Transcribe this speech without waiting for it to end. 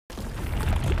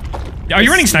Are you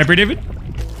running sniper, David?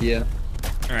 Yeah.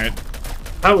 Alright.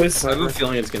 How is I have sniper? a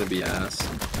feeling it's gonna be ass.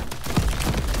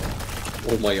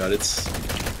 Oh my god, it's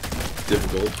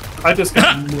difficult. I just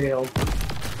got nailed.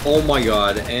 Oh my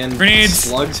god, and Grenades.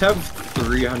 slugs have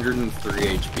 303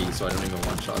 HP, so I don't even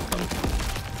one-shot them.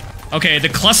 Okay, the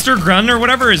cluster gun or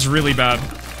whatever is really bad.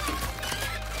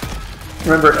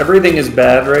 Remember, everything is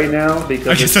bad right now because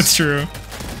I guess it's that's true.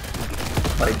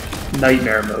 like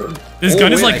nightmare mode. This Oh,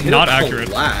 gun is wait, I like hit not it accurate.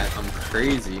 flat. I'm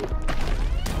crazy.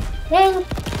 Well,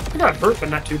 I got hurt, but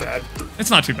not too bad. It's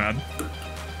not too bad.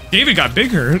 David got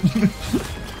big hurt.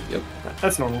 Yep.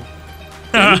 That's normal.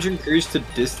 Damage increase to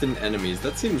distant enemies.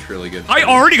 That seems really good. I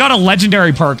already got a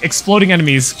legendary perk, exploding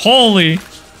enemies. Holy,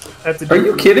 That's a Are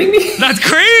you kidding me? that's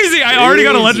crazy! I already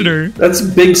got a Crazy. legendary. That's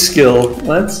big skill.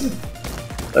 That's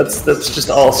just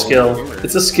all skill.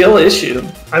 It's a skill issue.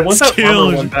 I want that Skill.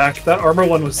 armor one back. That armor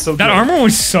one was so good. That armor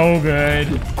was so good.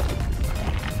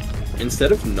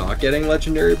 Instead of not getting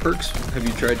legendary perks, have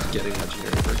you tried getting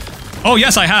legendary perks? Oh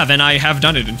yes, I have, and I have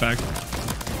done it. In fact,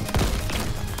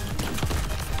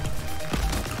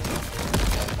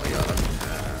 Oh my god,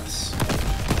 I'm ass.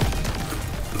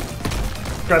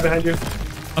 Grab behind you.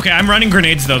 okay, I'm running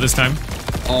grenades though this time.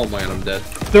 Oh my god, I'm dead.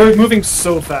 They're moving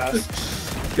so fast.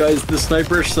 Guys, the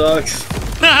sniper sucks.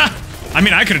 I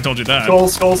mean, I could have told you that.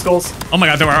 Skulls, skulls, skulls. Oh my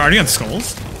god, they were already on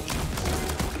skulls.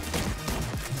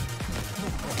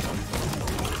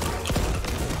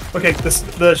 Okay,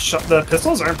 the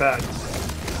pistols aren't bad.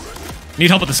 Need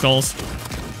help with the skulls.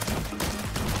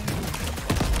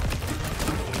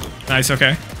 Nice,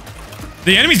 okay.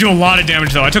 The enemies do a lot of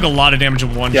damage though. I took a lot of damage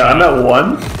in one Yeah, shot. I'm at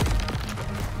 1.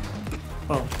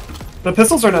 Oh, the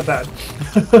pistols are not bad.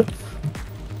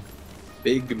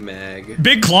 Big mag.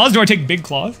 Big claws? Do I take big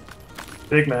claws?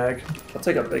 Big mag. I'll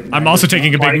take a big. I'm also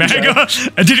taking a big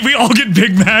Spike mag. Did we all get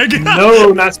big mag?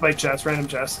 No, not spike chest, random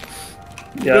chest.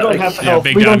 Yeah, We don't have the yeah, health.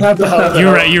 big We don't down. have the health.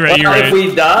 You're right, you're right, you're If right.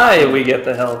 we die, we get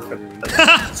the health.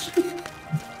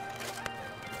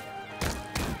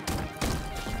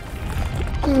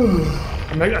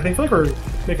 I feel like we're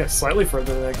making it slightly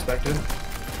further than I expected.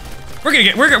 We're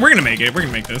gonna make it. We're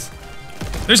gonna make this.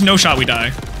 There's no shot we die.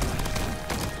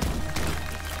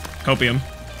 Copium.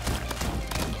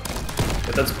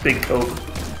 Yeah, that's big cope. Oh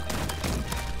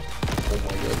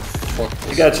my god, fuck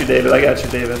this. I got you, David. I got you,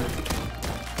 David.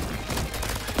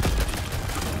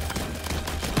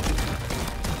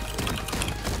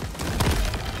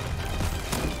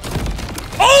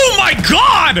 Oh my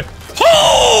god!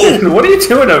 Oh! What are you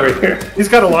doing over here? He's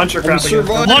got a launcher crab again.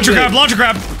 surviving. Launcher crab, launcher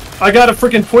crab! I got a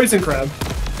freaking poison crab.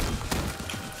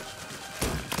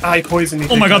 I poisoned me.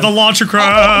 Oh my god, the launcher Oh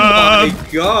crab! my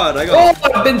god, I Oh,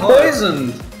 got. I've been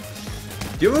poisoned.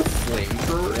 Do you have a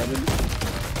flamethrower,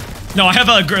 Evan? No, I have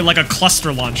like a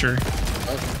cluster launcher.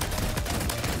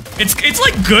 It's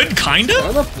like good, kinda.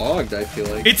 Kind of fogged, I feel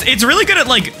like. It's really good at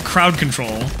like crowd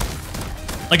control.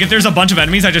 Like if there's a bunch of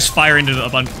enemies, I just fire into a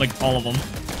bunch, like all of them.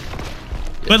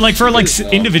 But like for like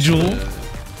individual.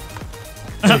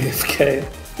 AFK.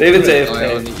 David's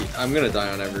AFK. I'm gonna die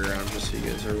on every round just so you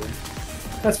guys are aware.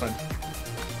 That's fine.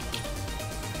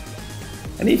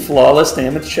 Any flawless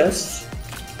damage chests?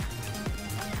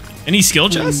 Any skill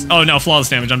chests? Oh no, flawless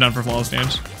damage. I'm down for flawless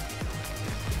damage.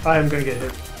 I am gonna get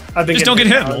hit. I've been Just don't get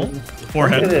getting hit, now. Lol.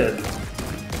 Forehead. Good.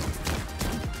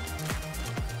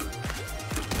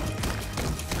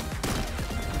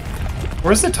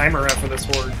 Where's the timer at for this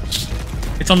horde?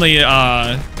 It's on the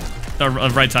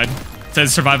right side. It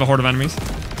says survive a horde of enemies.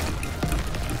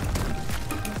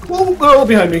 Well, they're all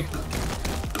behind me.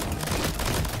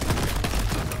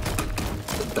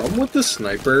 The problem with the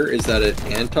sniper is that it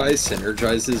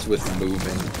anti-synergizes with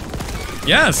moving.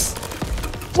 Yes.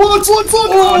 Slug, slug, slug!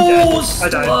 Oh, I'm dead. I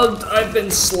died. slugged. I've been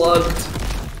slugged.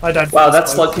 I died. Wow, from that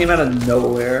the slug came out of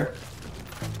nowhere.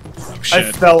 Oh, I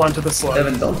shit. fell onto the slug.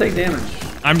 Evan, don't take damage.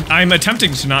 I'm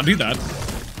attempting to not do that.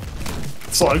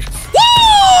 Slug.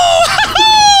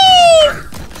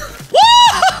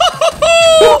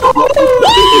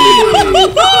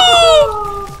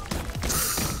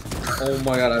 Oh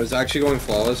my god, I was actually going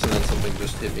flawless and then something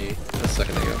just hit me a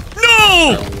second ago.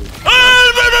 No!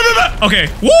 Okay.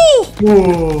 Woo!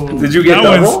 Ooh. Did you get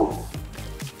That double?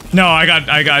 No, I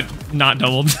got not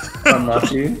doubled.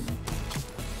 Unlucky.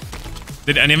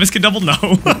 Did any of us get doubled? No.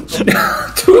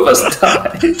 Two of us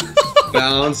died.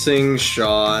 Bouncing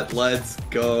shot. Let's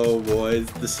go, boys.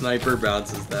 The sniper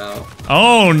bounces now.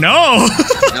 Oh no.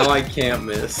 Now I can't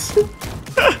miss.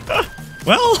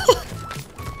 Well.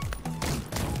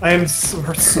 I am so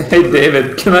Hey,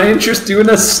 David, can I interest you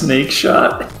in a snake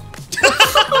shot?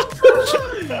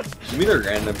 Give me the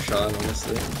random shot,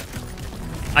 honestly.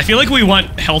 I feel like we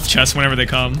want health chests whenever they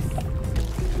come.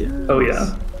 Oh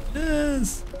yeah.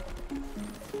 Yes.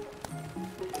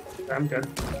 I'm good.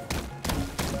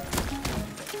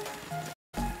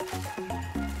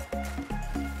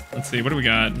 Let's see, what do we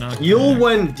got? No. Heal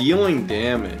when dealing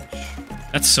damage.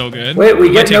 That's so good. Wait, we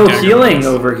I'm get gonna no take dagger healing ones.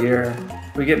 over here.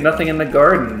 We get nothing in the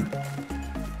garden.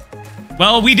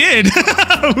 Well, we did.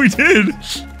 We did.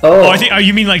 Oh, Oh, I think. Oh,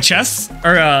 you mean like chests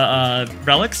or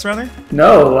relics, rather?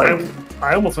 no, like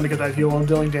I almost want to get that heal on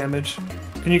dealing damage.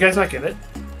 Can you guys not get it?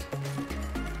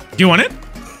 Do you want it?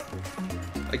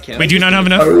 I can't. Wait, do you not have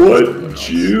enough? I want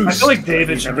juice. I feel like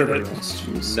David should get Everybody it. wants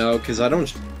juice. No, because I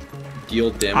don't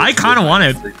deal damage. I kind of want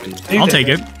it. I'll take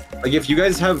it. Like if you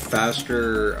guys have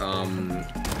faster,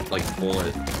 like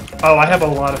bullet, Oh, I have a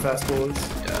lot of fast bullets.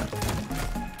 yeah,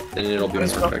 then it'll be more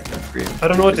Nice one. effective for you. I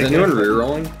don't know what Is they anyone do.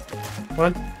 rerolling?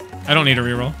 What? I don't need a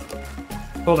reroll.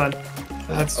 Hold on.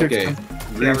 That's too Okay,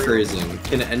 rephrasing.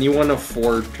 Can anyone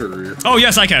afford to reroll? Oh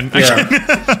yes, I can. I Yeah.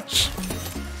 can.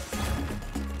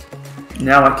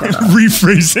 Now I cannot.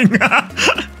 Rephrasing.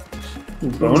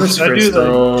 Bonus Should I do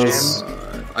the crystals.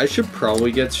 I should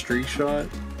probably get streak shot.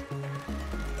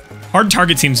 Hard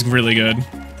target seems really good.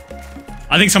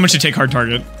 I think someone should take hard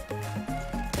target.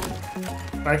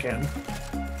 I can.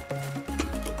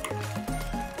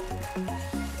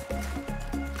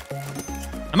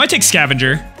 I might take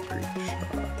scavenger. Streak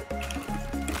shot.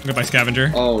 I'm gonna buy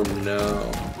scavenger. Oh no!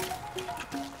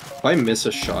 If I miss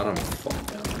a shot, I'm fucked.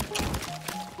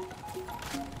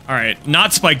 All right,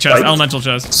 not spike chest, Spiked. elemental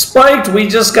chest. Spiked, we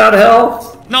just got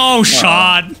health. No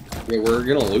shot. Wait, we're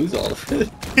gonna lose all of it.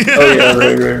 Oh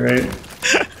yeah, right.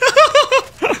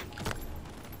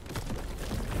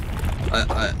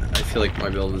 I feel like my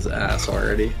build is ass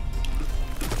already.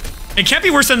 It can't be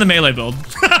worse than the melee build.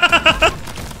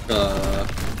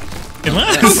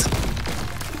 Unless.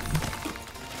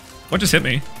 What just hit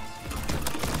me?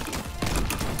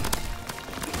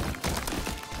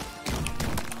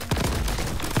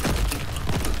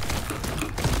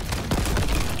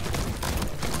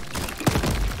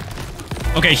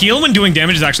 Okay, heal when doing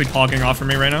damage is actually pogging off for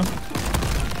me right now.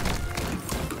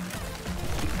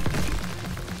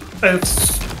 I have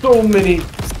so many.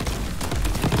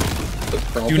 The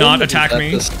problem Do not is attack that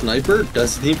me. The sniper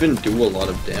doesn't even do a lot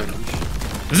of damage.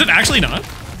 Is it actually not?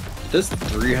 It does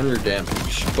 300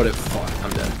 damage, but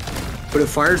I'm dead. But it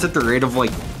fires at the rate of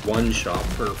like one shot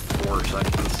per 4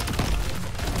 seconds.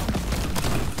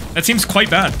 That seems quite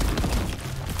bad.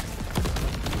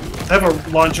 I have a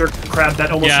launcher crab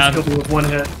that almost Yeah. just killed me with one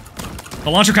hit. The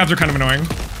launcher crabs are kind of annoying.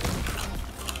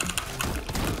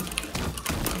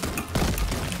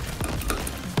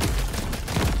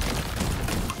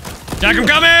 Jack, I'm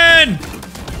coming!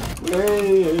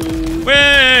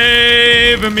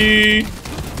 Wave at me!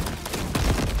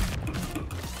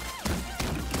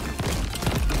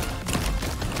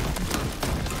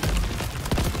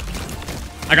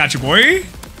 I got you, boy.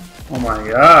 Oh my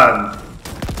god.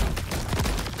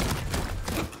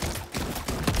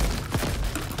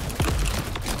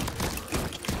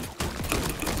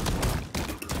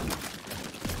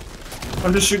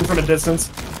 I'm just shooting from a distance.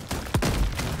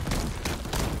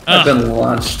 I've been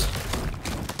launched.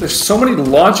 There's so many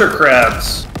launcher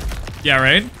crabs. Yeah,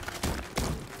 right?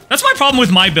 That's my problem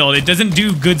with my build. It doesn't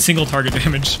do good single target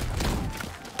damage.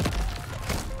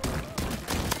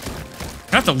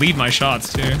 I have to lead my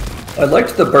shots, too. I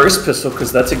liked the burst pistol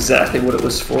because that's exactly what it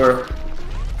was for.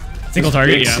 Single Just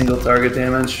target, big yeah. Single target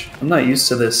damage. I'm not used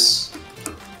to this.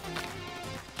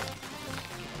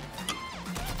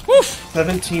 Woof!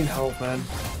 17 health, man.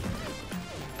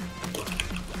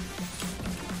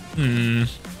 Hmm.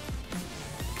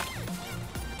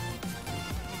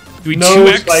 Do we No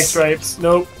 2x? spike stripes.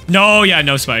 Nope. No, yeah,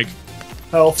 no spike.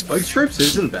 Health. Spike stripes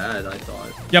isn't bad, I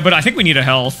thought. Yeah, but I think we need a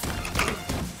health.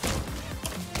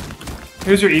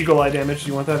 Here's your eagle eye damage. Do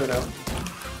you want that or no?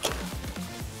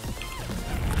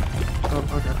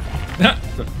 Oh, okay.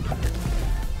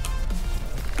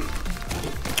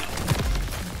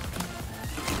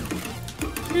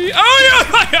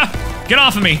 Oh, yeah! Get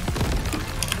off of me!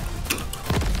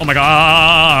 Oh my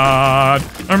god!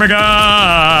 Oh my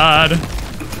god!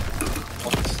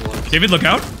 David, look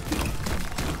out.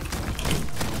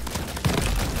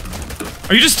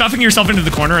 Are you just stuffing yourself into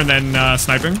the corner and then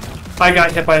sniping? I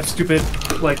got hit by a stupid,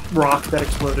 like, rock that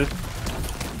exploded.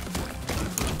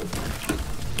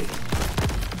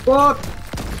 Fuck!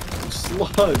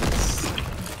 Slugs.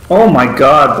 Oh my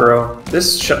god, bro.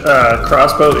 This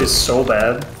crossbow is so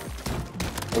bad.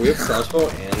 Oh, we have crossbow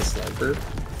and sniper.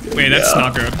 Wait, that's Yeah.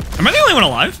 not good. Am I the only one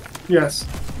alive? Yes.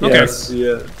 Okay. Yes.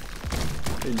 Yeah.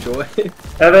 Enjoy.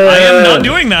 Evan! I am not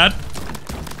doing that.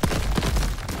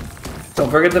 Don't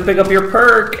forget to pick up your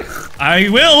perk. I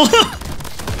will.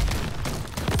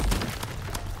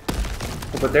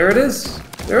 but there it is.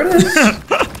 There it is.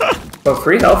 Oh,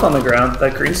 free health on the ground.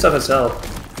 That green stuff is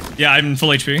health. Yeah, I'm full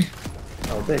HP.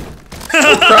 Oh, big.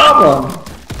 No problem.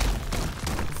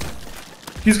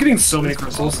 He's getting so many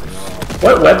crystals.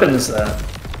 What weapon is that?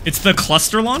 It's the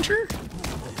cluster launcher?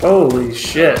 Holy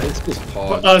shit. It's just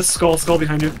pause. Skull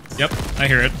behind you. Yep, I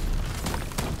hear it.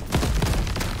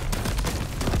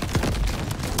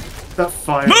 That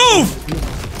fire. Move!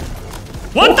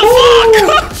 What the fuck?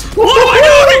 What am I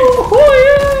doing?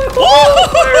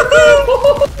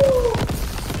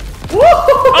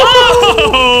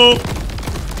 Oh!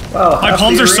 Wow, My half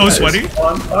palms the are so arena is sweaty.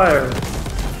 On fire.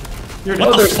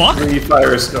 What the fuck? 3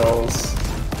 fire skulls.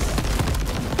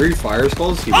 3 fire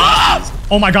skulls?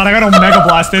 Oh my god, I got Omega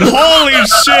Blasted. Holy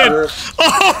shit!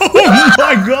 Oh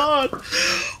my god!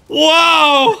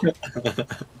 Wow!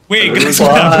 Wait, guys,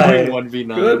 what happened? Goodbye.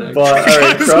 1v9. Goodbye.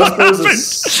 Alright, crossbows is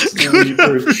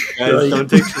sleeper. Guys, don't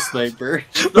take the sniper.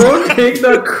 Don't take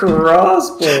the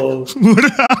crossbow.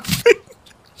 What happened?